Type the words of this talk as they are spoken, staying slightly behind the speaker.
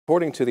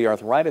According to the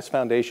Arthritis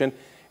Foundation,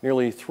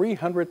 nearly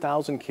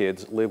 300,000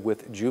 kids live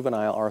with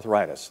juvenile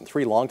arthritis. And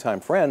 3 longtime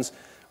friends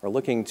are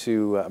looking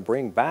to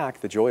bring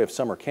back the joy of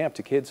summer camp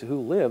to kids who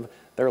live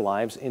their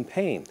lives in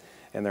pain.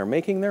 And they're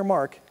making their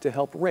mark to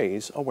help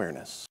raise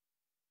awareness.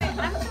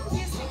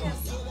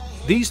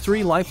 These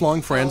 3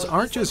 lifelong friends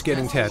aren't just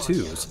getting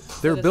tattoos.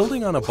 They're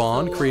building on a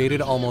bond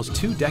created almost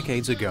 2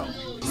 decades ago.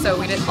 So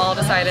we all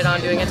decided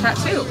on doing a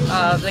tattoo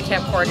of the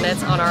camp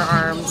coordinates on our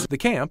arms. The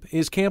camp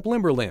is Camp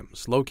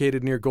Limberlims,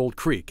 located near Gold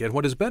Creek at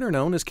what is better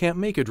known as Camp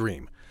Make a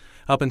Dream.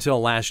 Up until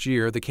last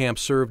year, the camp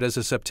served as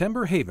a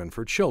September haven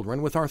for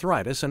children with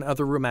arthritis and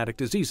other rheumatic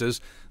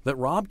diseases that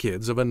rob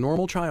kids of a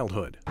normal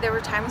childhood. There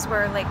were times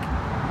where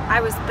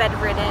I was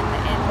bedridden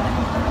and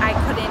I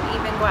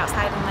couldn't even go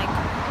outside and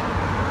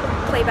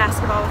play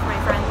basketball with my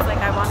friends like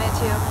I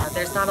wanted to.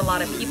 There's not a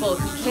lot of people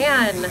who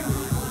can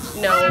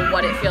know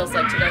what it feels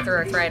like to go through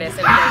arthritis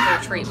and go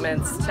through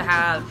treatments, to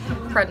have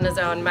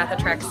prednisone,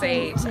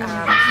 methotrexate,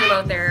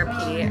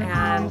 chemotherapy,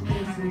 and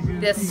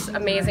this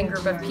amazing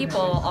group of people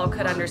all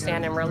could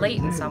understand and relate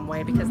in some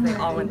way because they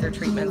all went through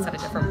treatments at a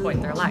different point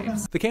in their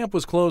lives. The camp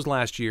was closed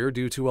last year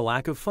due to a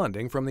lack of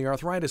funding from the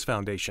Arthritis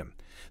Foundation.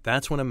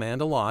 That's when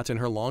Amanda Lott and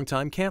her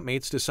longtime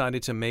campmates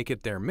decided to make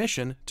it their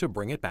mission to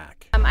bring it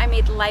back. I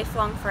made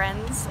lifelong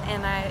friends,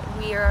 and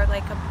we are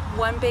like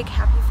one big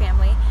happy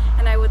family,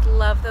 and I would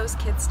love those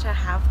kids to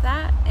have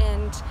that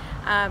and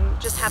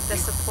just have the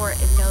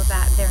support and know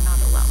that they're not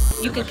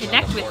alone. You can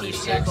connect with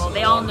these people.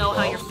 They all know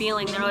how you're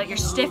feeling. They know that you're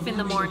stiff in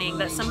the morning,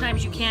 that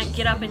sometimes you can't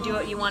get up and do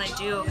what you want to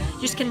do.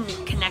 You just can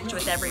connect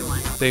with everyone.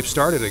 They've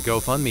started a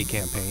GoFundMe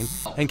campaign,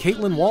 and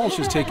Caitlin Walsh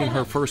is taking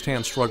her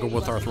firsthand struggle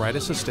with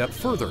arthritis a step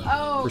further,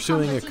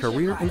 pursuing a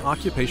career in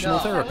occupational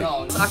therapy.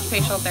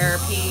 Occupational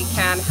therapy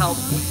can help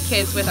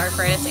kids with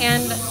arthritis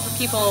and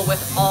people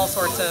with all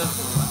sorts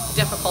of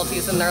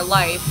difficulties in their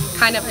life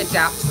kind of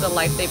adapt to the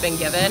life they've been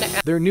given.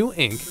 Their new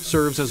ink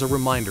serves as a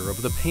reminder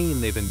of the pain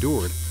they've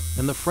endured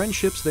and the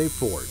friendships they've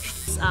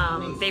forged.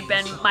 They've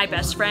been my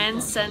best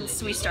friends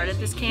since we started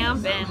this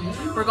camp,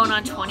 and we're going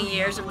on 20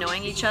 years of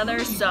knowing each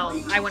other,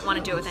 so I wouldn't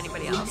want to do it with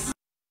anybody else.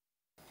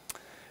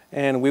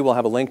 And we will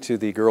have a link to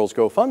the girls'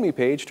 GoFundMe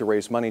page to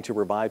raise money to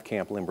revive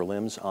Camp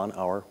Limberlims on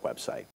our website.